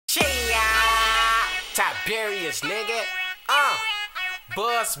Tyberrius, nigga.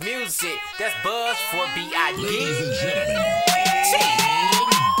 Buzz music. That's BUZZ4BID. Ladies and gentlemen.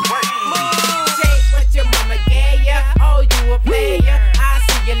 Take what your mama gave ya. Oh, you a player. I'll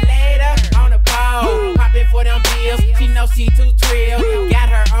see you later on the pole. Poppin' for them bills. She know she too trill. Got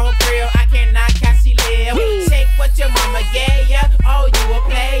her own grill. I cannot catch she live. Take what your mama gave ya. Oh, you a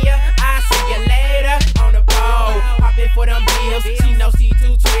player. I'll see you later on the pole. Poppin' for them bills. She know she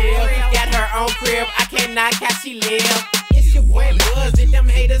too trill. Got her own crib. I cannot catch she live. It's your boy.